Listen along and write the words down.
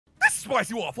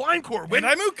Spicy Waffle. I'm Corwin. And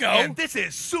I'm Uko. And this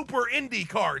is Super Indie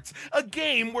Karts, a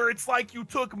game where it's like you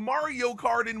took Mario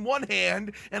Kart in one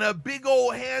hand and a big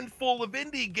old handful of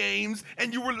indie games,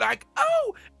 and you were like,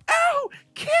 oh,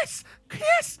 kiss,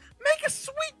 make a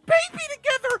sweet baby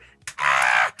together.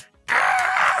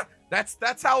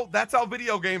 That's how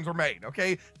video games are made,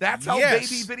 okay? That's how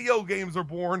baby video games are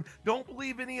born. Don't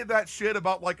believe any of that shit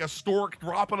about like a stork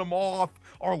dropping them off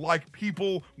or like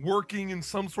people working in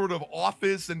some sort of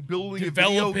office and building a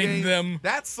video game. Them.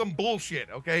 That's some bullshit,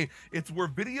 okay? It's where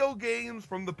video games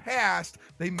from the past,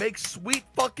 they make sweet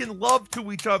fucking love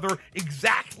to each other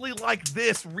exactly like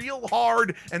this, real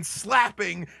hard and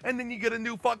slapping, and then you get a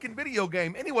new fucking video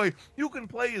game. Anyway, you can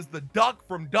play as the duck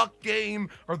from Duck Game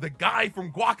or the guy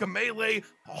from Guacamelee, a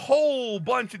whole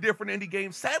bunch of different indie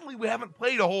games. Sadly, we haven't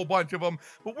played a whole bunch of them,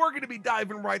 but we're going to be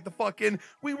diving right the fuck in.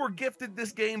 We were gifted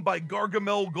this game by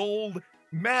GargamelGold.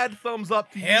 Mad thumbs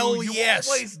up to you. Hell you yes.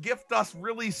 always gift us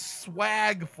really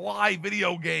swag fly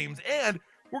video games, and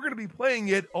we're going to be playing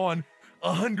it on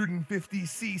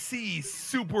 150cc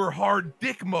super hard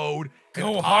dick mode.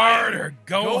 Go hard or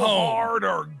go home. Hard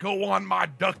or go on my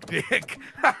duck dick.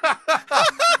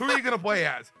 Who are you gonna play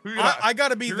as? I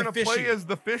gotta be the You're gonna fishy. play as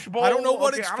the fishbowl. I don't know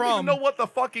what it's I from. don't even know what the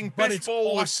fucking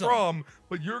fishbowl is awesome. from,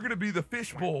 but you're gonna be the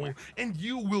fishbowl, and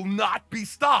you will not be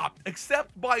stopped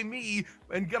except by me.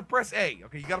 And you gotta press A.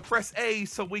 Okay, you gotta press A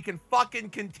so we can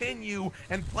fucking continue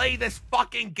and play this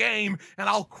fucking game, and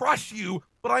I'll crush you.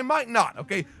 But I might not,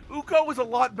 okay? Uko is a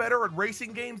lot better at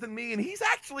racing games than me, and he's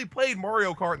actually played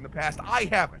Mario Kart in the past. I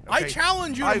haven't. Okay? I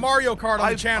challenge you to Mario Kart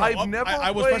on the channel. I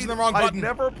was pressing the wrong button. I've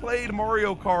never played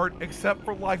Mario Kart except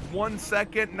for like 1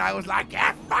 second, and I was like,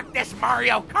 yeah, fuck this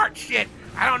Mario Kart shit.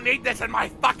 I don't need this in my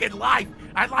fucking life.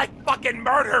 I like fucking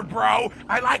murder, bro.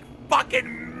 I like fucking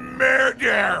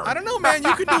murder. I don't know, man.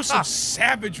 You could do some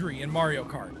savagery in Mario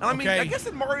Kart. And I mean, I guess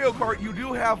in Mario Kart, you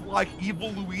do have, like,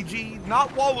 evil Luigi. Not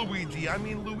Waluigi. I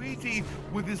mean, Luigi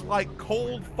with his, like,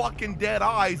 cold fucking dead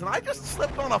eyes. And I just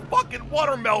slipped on a fucking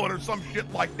watermelon or some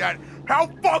shit like that. How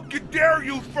fucking dare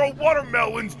you throw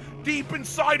watermelons deep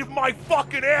inside of my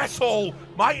fucking asshole?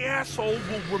 My asshole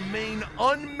will remain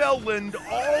unmeloned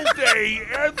all day,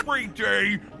 every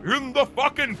day, in the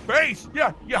fucking face.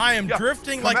 Yeah. I am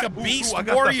drifting like a beast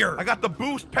warrior. I got the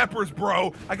boost peppers,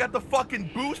 bro. I got the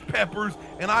fucking boost peppers,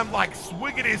 and I'm like,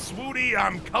 swiggity swooty,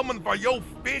 I'm coming for your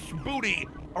fish booty.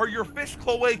 Or your fish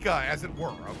cloaca, as it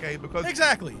were, okay? Because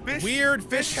exactly. Weird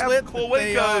fish have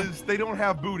cloacas, they don't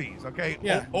have booties, okay?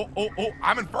 Yeah. Oh,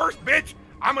 I'm in first, bitch.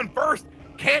 I'm in first.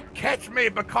 Can't catch me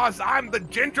because I'm the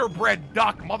gingerbread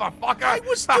duck, motherfucker. I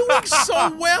was doing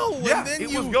so well, and yeah, then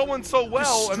it you was going so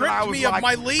well, stripped and then I was me like, of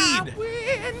my lead.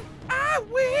 I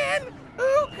win.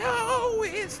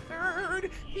 Uko is third.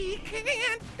 He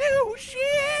can't do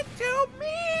shit to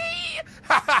me.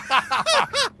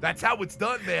 That's how it's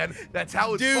done, man. That's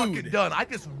how it's fucking done. I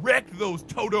just wrecked those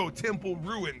Toto Temple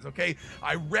ruins, okay?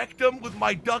 I wrecked them with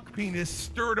my duck penis,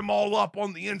 stirred them all up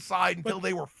on the inside until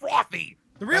they were frothy.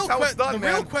 The real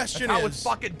question That's how is, it's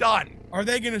fucking done. Are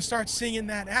they going to start singing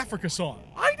that Africa song?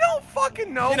 I don't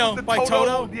fucking know. You know, the by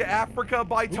Toto? Yeah, Africa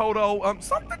by Toto.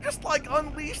 Something just like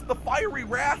unleashed the fiery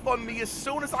wrath on me as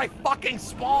soon as I fucking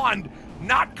spawned.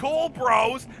 Not cool,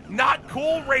 bros. Not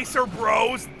cool, racer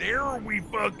bros. There we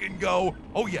fucking go.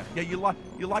 Oh yeah, you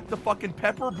like the fucking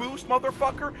pepper boost,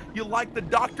 motherfucker? You like the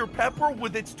Dr. Pepper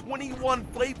with its 21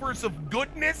 flavors of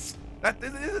goodness? That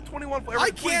is it 21 flavors?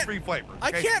 23 flavors.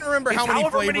 Okay? I can't remember how many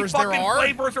flavors there are.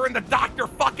 Flavors are in the Dr.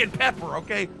 fucking Pepper,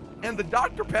 okay? And the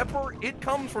Dr. Pepper, it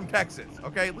comes from Texas,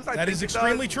 okay? At least I think that is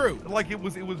extremely true. Like it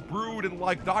was brewed in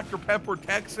like Dr. Pepper,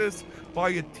 Texas, by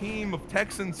a team of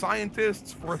Texan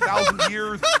scientists for 1,000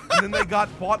 years, and then they got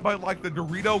bought by like the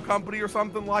Dorito company or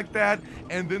something like that.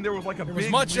 And then there was like a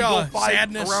big legal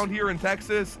fight around here in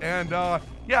Texas, and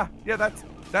yeah,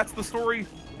 that's the story.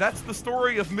 That's the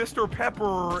story of Mr.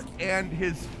 Pepper and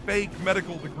his fake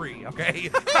medical degree,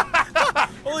 okay?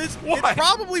 Well, it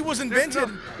probably was invented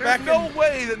There's no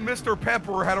way that Mr.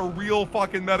 Pepper had a real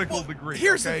fucking medical degree.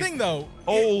 Here's the thing, though.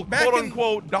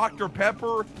 Quote-unquote Dr.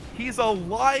 Pepper, he's a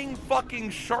lying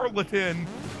fucking charlatan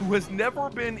who has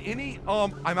never been any,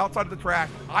 I'm outside of the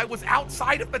track. I was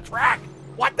outside of the track.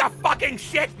 What the fucking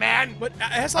shit, man? But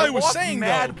as I was saying,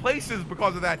 mad places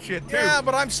because of that shit, too. Yeah,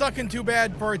 but I'm sucking too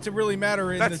bad for it to really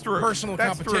matter in this personal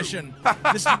competition.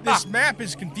 This map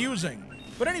is confusing.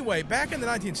 But anyway, back in the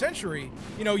 19th century,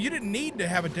 you know, you didn't need to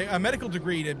have a medical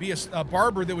degree to be a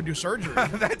barber that would do surgery.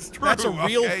 That's true. That's a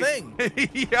real thing.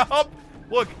 Yup.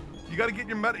 Look, You gotta get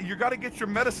your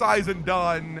metasizing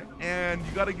done, and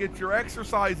you gotta get your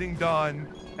exercising done,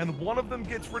 and one of them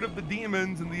gets rid of the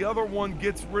demons, and the other one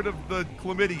gets rid of the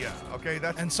chlamydia. Okay,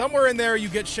 and somewhere in there you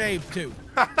get shaved too.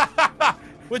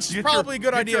 Which is probably a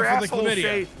good idea for the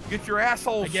chlamydia. Get your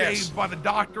asshole shaved by the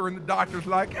doctor, and the doctor's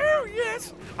like, oh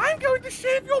yes, I'm going to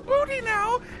shave your booty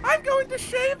now. I'm going to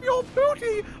shave your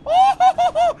booty.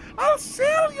 Oh, I'll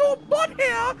sell your butt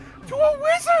hair to a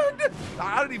wizard.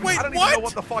 I don't even know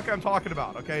what the fuck I'm talking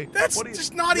about, okay? That's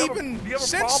just not even sensible. Do you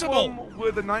have a problem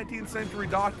with a 19th century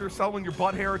doctor selling your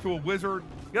butt hair to a wizard?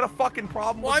 You got a fucking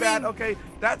problem with that? Okay,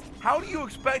 that's, how do you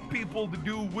expect people to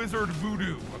do wizard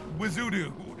voodoo?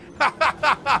 Wizoodoo.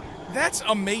 That's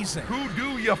amazing. Who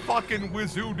do you fucking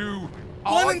wizoodoo?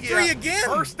 1 and 3 again.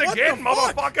 First again,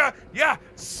 motherfucker. Yeah,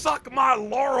 suck my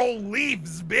laurel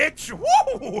leaves, bitch.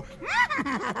 Woo!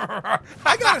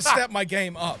 I gotta step my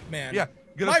game up, man. Yeah,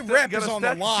 my rep is on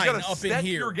the line up in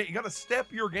here. You gotta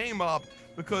step your game up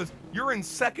because you're in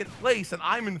second place and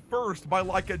I'm in first by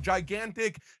like a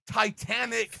gigantic,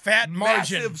 titanic, fat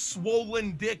margin, massive,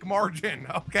 swollen dick margin.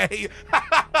 Okay,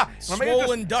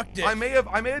 swollen duck dick. I may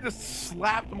have just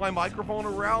slapped my microphone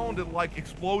around and like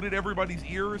exploded everybody's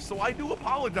ears. So I do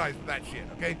apologize for that shit.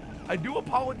 Okay, I do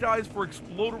apologize for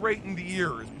exploderating the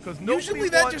ears because usually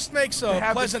that just makes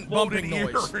a pleasant bumping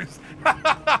noise.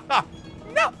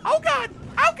 No! Oh god!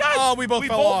 Oh god! Oh, we both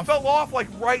fell off. Fell off like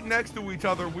right next to each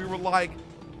other. We were like,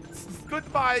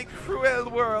 "Goodbye, cruel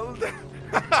world."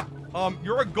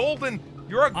 You're a golden fish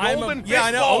yeah,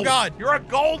 I know. bowl. Oh god! You're a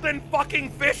golden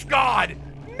fucking fish god.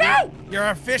 No! You're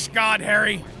a fish god,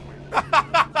 Harry.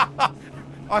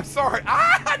 I'm sorry.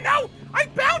 Ah, no! I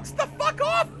bounced the fuck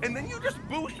off, and then you just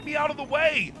boosted me out of the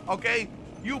way. Okay,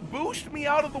 you boosted me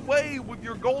out of the way with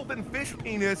your golden fish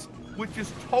penis, which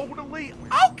is totally.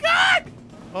 Oh god!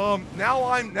 Now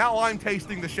I'm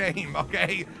tasting the shame,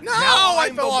 okay? No, now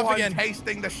I fell off again.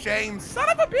 Tasting the shame, son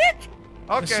of a bitch.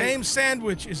 Okay. The same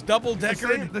sandwich is double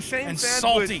deckered the same and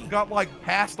sandwich salty. Got like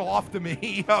passed off to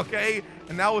me, okay?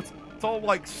 And now it's all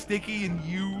like sticky and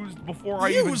used before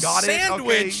I even got it.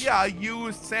 Okay? Yeah,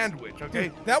 used sandwich. Okay.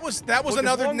 Dude, that was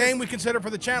another name we consider for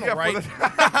the channel, yeah, right? For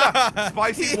the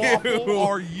spicy waffle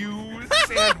or used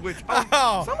sandwich.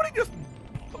 Somebody just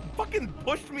fucking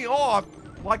pushed me off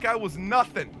like I was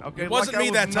nothing. Okay. It wasn't like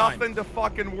me that time. Nothing to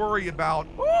fucking worry about.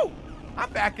 Woo! I'm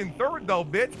back in third though,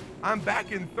 bitch. I'm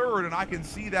back in third, and I can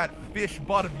see that fish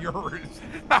butt of yours.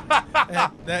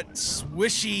 that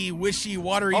swishy, wishy,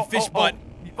 watery fish butt.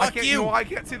 Fuck you. You know, I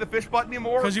can't see the fish butt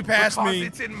anymore. Because you passed me.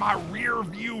 It's in my rear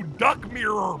view duck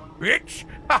mirror, bitch.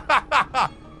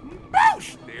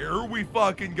 Boosh! There we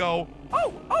fucking go.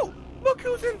 Oh, look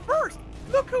who's in first.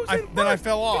 Look who's in first. Then I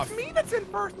fell off. It's me that's in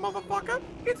first, motherfucker.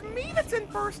 It's me that's in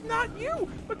first, not you,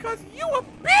 because you a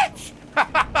bitch.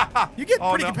 You get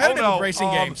pretty competitive with racing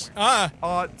games.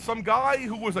 Some guy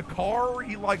who was a car,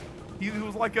 he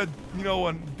was like a, you know,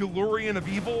 a DeLorean of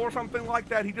evil or something like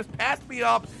that. He just passed me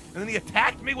up, and then he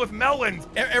attacked me with melons.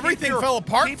 Everything fell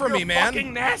apart for me, man.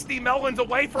 Fucking nasty melons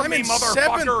away from me, I'm in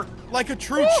motherfucker. Seventh, like a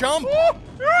true chump.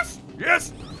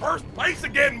 Yes, first place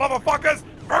again, motherfuckers.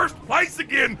 First place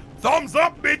again. Thumbs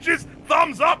up, bitches.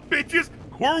 Thumbs up, bitches.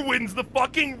 Corwin's the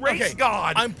fucking race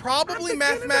god. I'm probably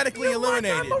mathematically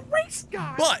eliminated. I'm a race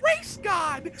god. But race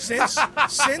god. Since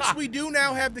we do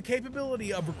now have the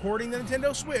capability of recording the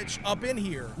Nintendo Switch up in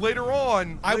here, later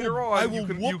on, I will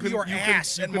whoop your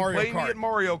ass at Mario Kart. Play me at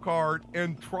Mario Kart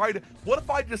and try to. What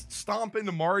if I just stomp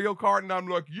into Mario Kart and I'm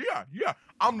like, yeah,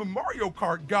 I'm the Mario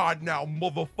Kart god now,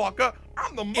 motherfucker.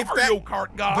 I'm the Mario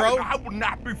Kart god. Bro, and I will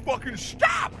not be fucking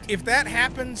stopped. If that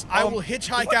happens, I will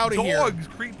hitchhike out of here. Dogs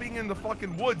creeping in the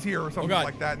fucking woods here or something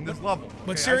like that in this level.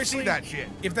 But seriously, I see that shit.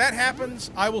 If that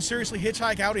happens, I will seriously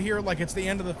hitchhike out of here like it's the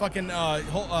end of the fucking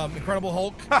Incredible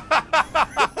Hulk.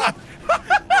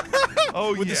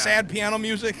 With the sad piano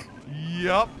music.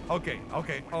 Yep. Okay.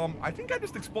 I think I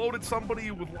just exploded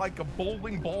somebody with like a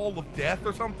bowling ball of death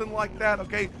or something like that.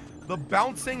 Okay. The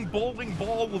bouncing bowling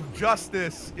ball of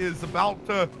justice is about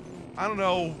to, I don't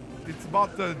know, it's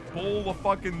about to bowl a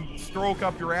fucking stroke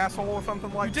up your asshole or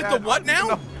something like that. You did the what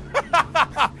now?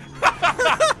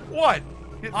 What?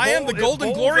 I am the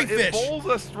golden glory fish. It bowls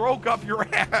a stroke up your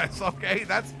ass, okay?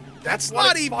 That's not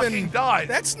what it even fucking does.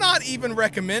 That's not even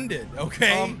recommended,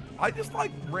 okay? I just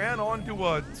like ran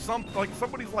onto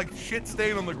somebody's like shit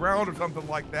stain on the ground or something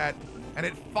like that, and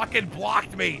it fucking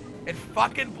blocked me. It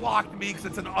fucking blocked me because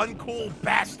it's an uncool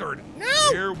bastard. No.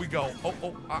 Here we go.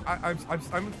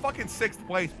 I'm in fucking 6th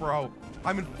place, bro.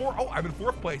 I'm in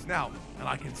 4th place now, and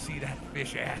I can see that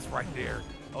fish ass right there.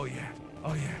 Oh yeah.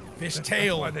 Fish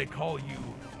tail. That's why they call you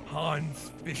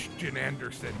Hans Christian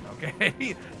Andersen,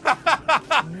 okay?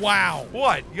 Wow.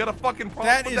 What? You got a fucking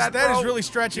problem with that, That is really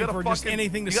stretching for just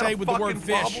anything to say with the word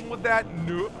fish. Problem with that?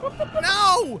 No.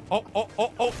 No!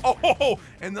 Oh.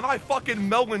 And then I fucking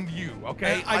meloned you,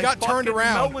 okay? I got turned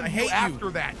around. I hate you.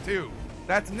 After that, too.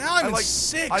 That's now I'm in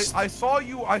sixth. I saw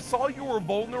you were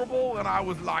vulnerable, and I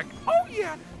was like, oh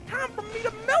yeah, time for me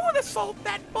to melon assault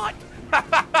that butt.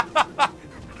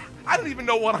 I don't even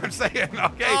know what I'm saying,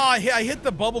 okay? Oh, I hit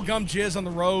the bubblegum jizz on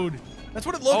the road. That's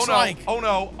what it looks like. Oh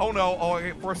no.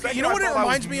 Okay, for a second, you know what it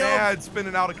reminds me of?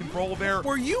 Spinning out of control there.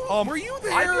 Were you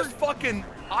there? I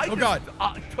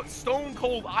just stone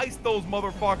cold iced those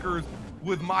motherfuckers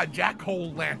with my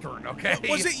jackhole lantern, okay?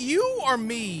 Was it you or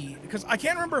me? Because I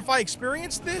can't remember if I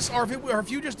experienced this or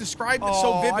if you just described it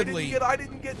so vividly. I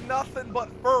didn't get nothing but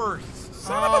first.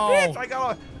 Son of a bitch!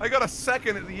 I got a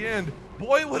second at the end.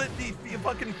 Boy, would it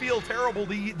fucking feel terrible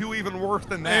to do even worse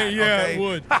than that. Yeah, okay? It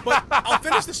would. But I'll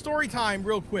finish the story time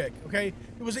real quick, okay?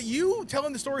 Was it you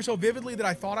telling the story so vividly that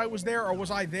I thought I was there, or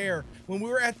was I there when we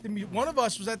were at one of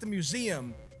us was at the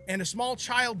museum and a small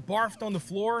child barfed on the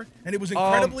floor and it was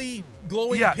incredibly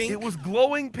glowing pink? Yeah, it was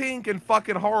glowing pink and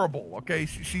fucking horrible, okay?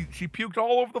 She puked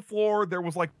all over the floor. There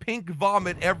was like pink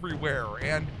vomit everywhere,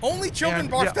 and only children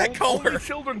barf that color. Only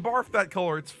children barf that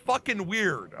color. It's fucking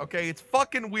weird, okay? It's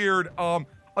fucking weird. Oh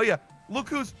yeah, look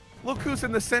who's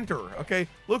in the center, okay?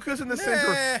 Look who's in the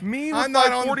center. Me with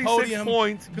my 46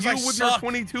 points, you with your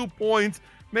 22 points.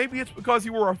 Maybe it's because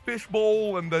you were a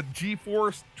fishbowl and the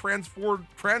G-force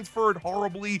transferred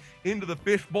horribly into the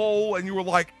fishbowl, and you were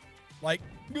like.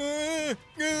 Okay,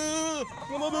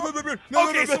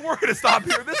 so we're gonna stop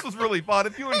here. This was really fun.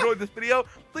 If you enjoyed this video,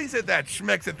 please hit that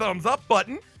schmexit thumbs up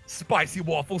button. Spicy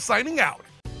Waffle signing out.